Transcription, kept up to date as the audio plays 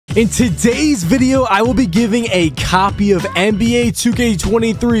In today's video, I will be giving a copy of NBA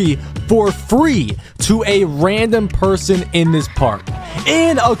 2K23 for free to a random person in this park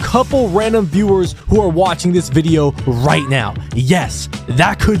and a couple random viewers who are watching this video right now. Yes,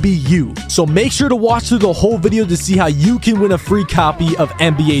 that could be you. So make sure to watch through the whole video to see how you can win a free copy of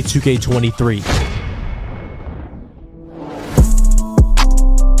NBA 2K23.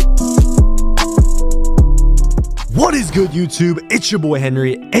 What is good, YouTube? It's your boy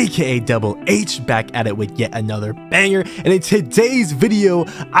Henry, aka DoubleH, back at it with yet another banger. And in today's video,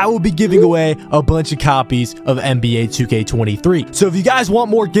 I will be giving away a bunch of copies of NBA 2K23. So if you guys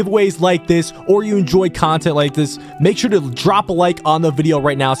want more giveaways like this, or you enjoy content like this, make sure to drop a like on the video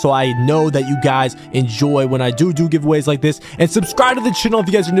right now so I know that you guys enjoy when I do giveaways like this. And subscribe to the channel if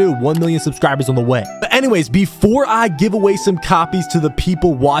you guys are new. 1 million subscribers on the way. But anyways, before I give away some copies to the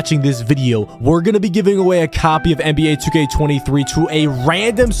people watching this video, we're going to be giving away a copy of NBA 2K23 to a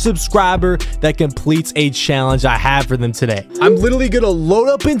random subscriber that completes a challenge I have for them today. I'm literally gonna load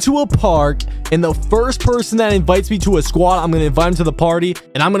up into a park, and the first person that invites me to a squad, I'm gonna invite them to the party,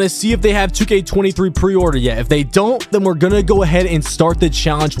 and I'm gonna see if they have 2K23 pre-order yet. If they don't, then we're gonna go ahead and start the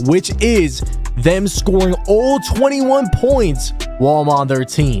challenge, which is them scoring all 21 points while I'm on their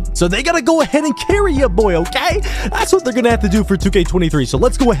team. So they gotta go ahead and carry your boy, okay? That's what they're gonna have to do for 2K23. So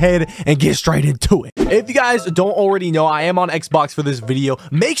let's go ahead and get straight into it. If you guys don't already know, I am on Xbox for this video.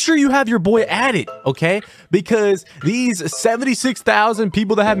 Make sure you have your boy added, okay? Because these 76,000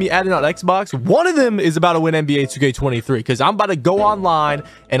 people that have me added on Xbox, one of them is about to win NBA 2K23 because I'm about to go online,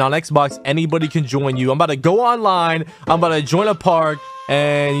 and on Xbox, anybody can join you. I'm about to go online, I'm about to join a park,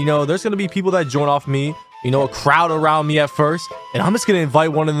 and you know, there's gonna be people that join off me, you know, a crowd around me at first, and I'm just gonna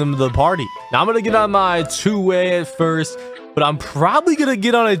invite one of them to the party. Now I'm gonna get on my two-way at first, but I'm probably gonna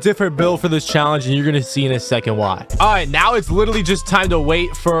get on a different build for this challenge, and you're gonna see in a second why. All right, now it's literally just time to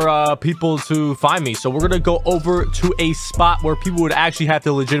wait for people to find me. So we're gonna go over to a spot where people would actually have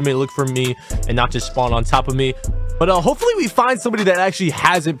to legitimately look for me and not just spawn on top of me. But hopefully we find somebody that actually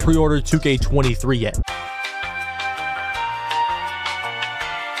hasn't pre-ordered 2K23 yet.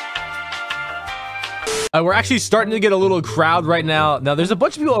 We're actually starting to get a little crowd right now. Now there's a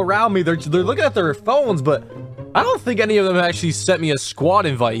bunch of people around me. They're looking at their phones, but I don't think any of them actually sent me a squad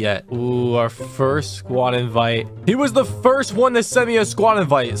invite yet. Ooh, our first squad invite. He was the first one to send me a squad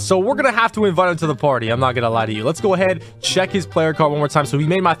invite, so we're gonna have to invite him to the party. I'm not gonna lie to you. Let's go ahead, check his player card one more time. So he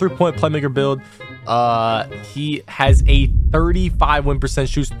made my 3-point playmaker build. He has a 35 win percent,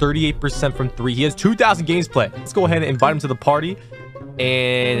 shoots 38% from 3. He has 2,000 games played. Let's go ahead and invite him to the party,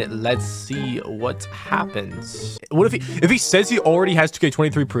 and let's see what happens. What if he says he already has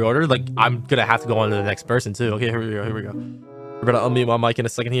 2K23 pre-order? Like, I'm gonna have to go on to the next person too. Okay, here we go. We're gonna unmute my mic in a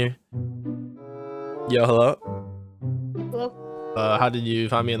second here. Yo, hello. Hello. How did you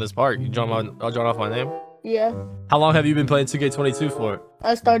find me in this park? I'll join off my name. Yeah. How long have you been playing 2K22 for?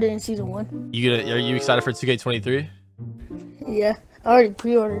 I started in season 1. Are you excited for 2K23? Yeah. I already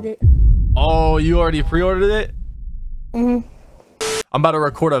pre-ordered it. Oh, you already pre-ordered it? Mm-hmm. I'm about to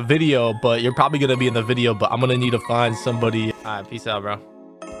record a video, but you're probably gonna be in the video, but I'm gonna need to find somebody. All right, peace out, bro.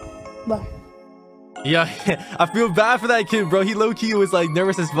 Bye. Yeah, I feel bad for that kid, bro. He low-key was like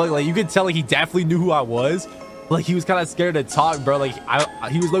nervous as fuck. Like, you could tell like he definitely knew who I was. Like, he was kind of scared to talk, bro. Like,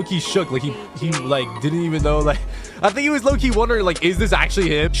 he was low-key shook. Like, he like didn't even know. Like, I think he was low-key wondering, like, is this actually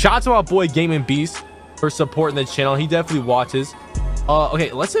him? Shout out to my boy Gaming Beast for supporting the channel. He definitely watches.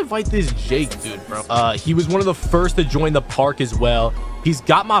 Okay, let's invite this Jake dude, bro. He was one of the first to join the park as well. He's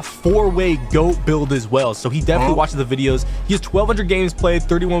got my 4-way goat build as well, so he definitely watches the videos. He has 1,200 games played,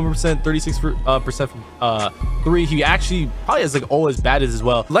 31%, 36% from 3. He actually probably has like all his badges as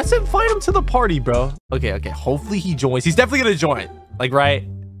well. Let's invite him to the party, bro. Okay, hopefully he joins. He's definitely gonna join, like, right?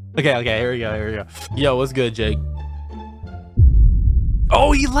 Okay, here we go. Yo, what's good, Jake?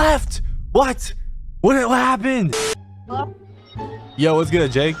 Oh, he left. What happened? Hello? Yo, what's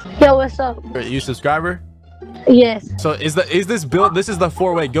good, Jake? Yo, what's up? Are you a subscriber? Yes. So is this build? This is the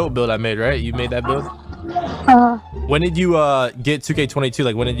 4-way goat build I made, right? You made that build? When did you get 2K22?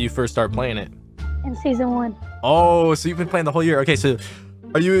 Like, when did you first start playing it? In season 1. Oh, so you've been playing the whole year. Okay, so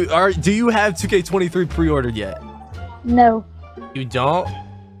do you have 2K23 pre-ordered yet? No. You don't?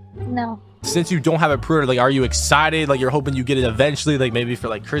 No. Since you don't have it pre-ordered, like, are you excited? Like, you're hoping you get it eventually, like maybe for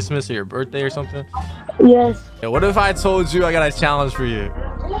like Christmas or your birthday or something? Yes. Yeah, what if I told you I got a challenge for you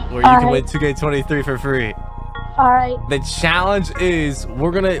where you can win 2K23 for free? All right. The challenge is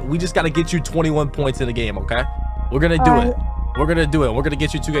we just got to get you 21 points in the game, okay? We're gonna do it. We're gonna do it. We're gonna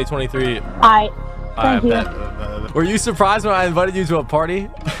get you 2K23. All right. Thank you. Were you surprised when I invited you to a party?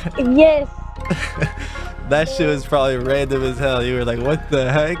 Yes. That shit was probably random as hell. You were like, what the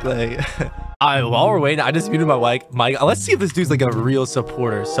heck? Like, while we're waiting, I just muted my mic. Let's see if this dude's like a real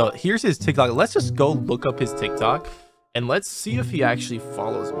supporter. So here's his TikTok. Let's just go look up his TikTok. And let's see if he actually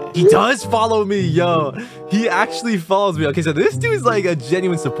follows me. He does follow me, yo. He actually follows me. Okay, so this dude is like a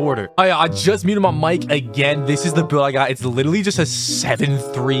genuine supporter. Oh yeah, I just muted my mic again. This is the build I got. It's literally just a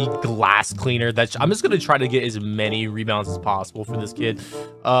 7-3 glass cleaner. I'm just gonna try to get as many rebounds as possible for this kid.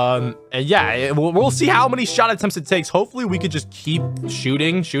 And yeah, we'll see how many shot attempts it takes. Hopefully we could just keep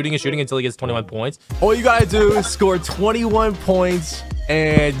shooting until he gets 21 points. All you gotta do is score 21 points.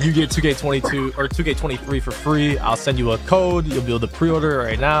 And you get 2K22 or 2K23 for free. I'll send you a code. You'll be able to pre-order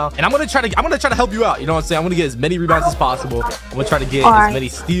right now. And I'm gonna try to help you out. You know what I'm saying? I'm gonna get as many rebounds as possible. I'm gonna try to get as many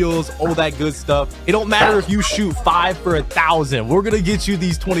steals, all that good stuff. It don't matter if you shoot 5 for 1,000. We're gonna get you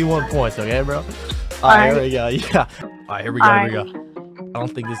these 21 points, okay, bro? All right, here we go. Yeah. All right, here we go. I don't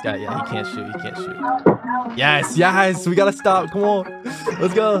think this guy. Yeah, he can't shoot. Yes. We gotta stop. Come on.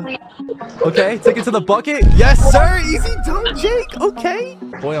 Let's go. Okay, take it to the bucket. Yes, sir. Easy dunk, Jake. Okay.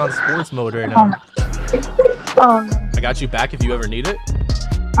 Boy on sports mode right now. I got you back if you ever need it.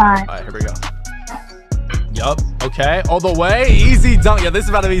 All right, here we go. Yup. Okay. All the way. Easy dunk. Yeah, this is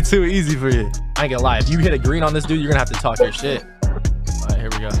about to be too easy for you. I ain't gonna lie. If you hit a green on this dude, you're gonna have to talk your shit. All right, here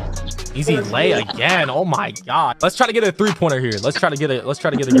we go. Easy lay again. Oh my god. Let's try to get a 3-pointer here. Let's try to get a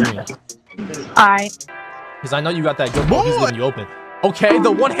green. All right. Because I know you got that good ball. He's leaving you open. Okay,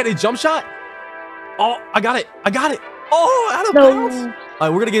 the one-handed jump shot. Oh, I got it. Oh, out of bounds. All right,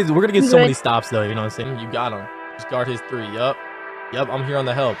 we're gonna get so many stops though. You know what I'm saying? You got him. Just guard his 3. Yup. I'm here on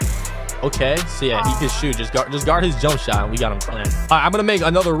the help. Okay, so yeah, he can shoot. Just guard his jump shot, and we got him playing. All right, I'm gonna make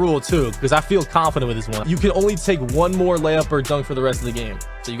another rule too, because I feel confident with this one. You can only take one more layup or dunk for the rest of the game,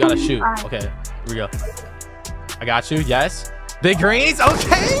 so you gotta shoot. Okay, here we go. I got you. Yes. Big greens.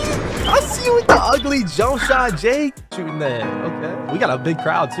 Okay. I see you with the ugly jump shot, Jake. Shooting that. Okay. We got a big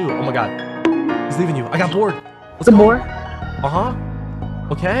crowd too. Oh my god. He's leaving you. I got bored. Let's go. Board.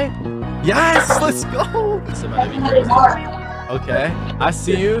 Okay. Yes. Let's go. This is about to be crazy. Okay, I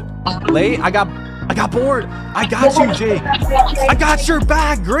see you. Late. I got bored. I got you, Jake. I got your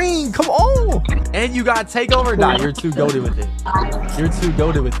back, green. Come on. And you got takeover. Nah, you're too goated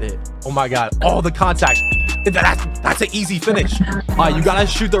with it. Oh my god. Oh, the contact. That's an easy finish. All right, you gotta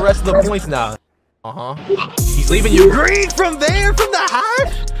shoot the rest of the points now. He's leaving you green from there, from the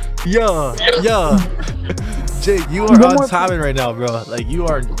hash. Yeah. Jake, you are on timing right now, bro. Like you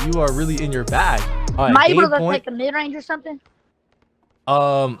are really in your bag. All right, am I able to take a mid-range or something?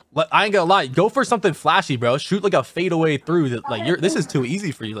 I ain't gonna lie. Go for something flashy, bro. Shoot like a fadeaway through. That like this is too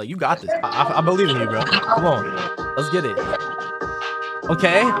easy for you. Like you got this. I believe in you, bro. Come on, let's get it.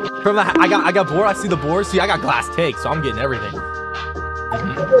 Okay, from the I got board. I see the board. See, I got glass take, so I'm getting everything.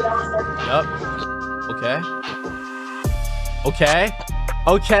 Yup. Okay.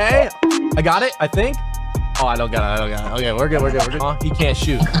 I got it. I think. Oh, I don't got it. Okay, we're good. He can't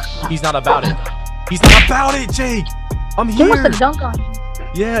shoot. He's not about it. Jake. I'm here. He wants to dunk on you.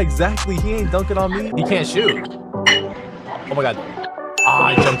 Yeah, exactly. He ain't dunking on me. He can't shoot. Oh my god.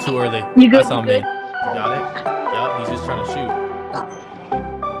 I jumped too early. That's on me. You got it? Yup, he's just trying to shoot.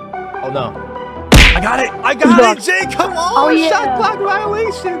 Oh no. I got it, Jake. Come on. Oh, yeah. Shot clock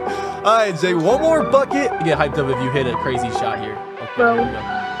violation. All right, Jake. One more bucket. You get hyped up if you hit a crazy shot here. Okay, bro. Here we go.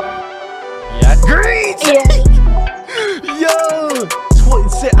 Yeah. Great. Yeah. Yo.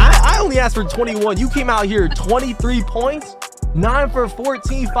 I only asked for 21. You came out here 23 points, 9 for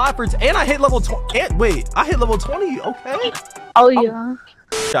 14, 5 for 10, and I hit level 20. Wait, I hit level 20. Okay. Oh yeah.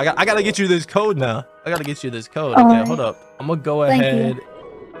 I gotta get you this code now. Okay, hold up. I'm gonna go ahead.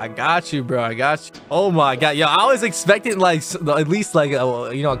 I got you, bro. I got you. Oh my god, yo, I was expecting like at least like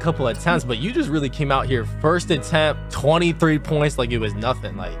a couple of attempts, but you just really came out here first attempt, 23 points, like it was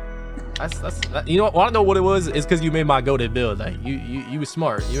nothing. Like. You know what? Want to know what it was? It's because you made my go-to build. Like you were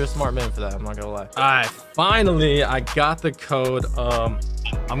smart. You're a smart man for that. I'm not gonna lie. All right, finally I got the code. I'm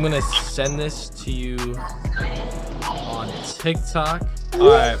gonna send this to you on TikTok. All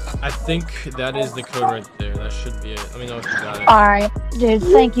right, I think that is the code right there. That should be it. Let me know if you got it. All right, dude.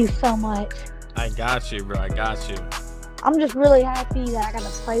 Thank you so much. I got you, bro. I got you. I'm just really happy that I got to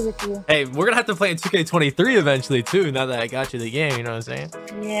play with you. Hey, we're gonna have to play in 2K23 eventually too. Now that I got you the game, you know what I'm saying?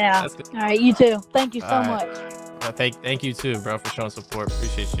 Yeah. All right, you too. Thank you so much. Thank you too, bro, for showing support.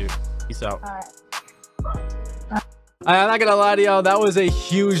 Appreciate you. Peace out. All right. I'm not gonna lie to y'all. That was a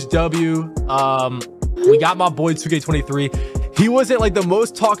huge W. We got my boy 2K23. He wasn't like the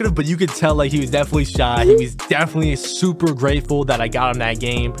most talkative, but you could tell like he was definitely shy. He was definitely super grateful that I got him that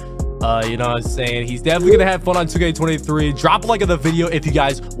game. You know what I'm saying? He's definitely gonna have fun on 2K23. Drop a like on the video if you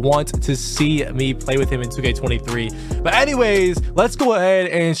guys want to see me play with him in 2K23. But anyways, let's go ahead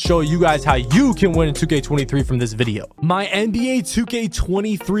and show you guys how you can win in 2K23 from this video. My NBA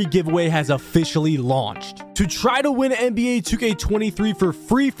 2K23 giveaway has officially launched. To try to win NBA 2K23 for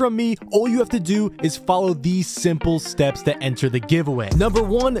free from me, all you have to do is follow these simple steps to enter the giveaway. Number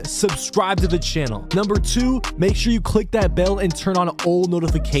 1, subscribe to the channel. Number 2, make sure you click that bell and turn on all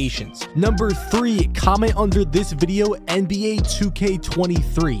notifications. Number 3, comment under this video NBA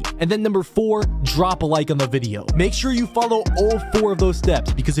 2K23. And then number 4, drop a like on the video. Make sure you follow all 4 of those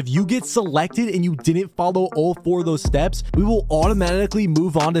steps, because if you get selected and you didn't follow all 4 of those steps, we will automatically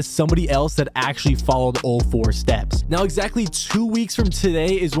move on to somebody else that actually followed all 4 steps. Now, exactly 2 weeks from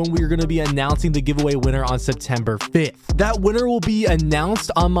today is when we're going to be announcing the giveaway winner on September 5th. That winner will be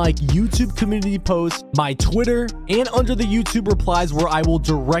announced on my YouTube community post, my Twitter, and under the YouTube replies, where I will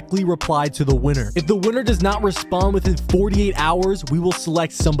directly reply to the winner. If the winner does not respond within 48 hours, we will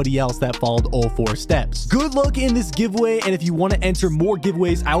select somebody else that followed all 4 steps. Good luck in this giveaway, and if you want to enter more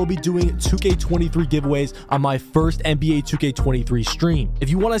giveaways, I will be doing 2K23 giveaways on my first NBA 2K23 stream. If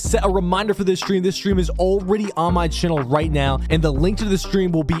you want to set a reminder for this stream is already on my channel right now, and the link to the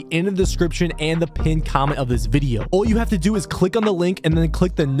stream will be in the description and the pinned comment of this video. All you have to do is click on the link and then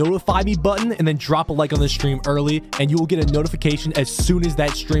click the notify me button and then drop a like on the stream early, and you will get a notification as soon as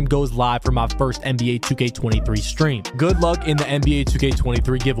that stream goes live for my first NBA 2K23 stream. Good luck in the NBA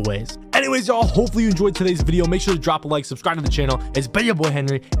 2K23 giveaways. Anyways, y'all, hopefully you enjoyed today's video. Make sure to drop a like, subscribe to the channel. It's been your boy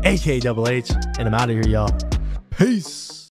Henry, aka Double H, and I'm out of here, y'all. Peace.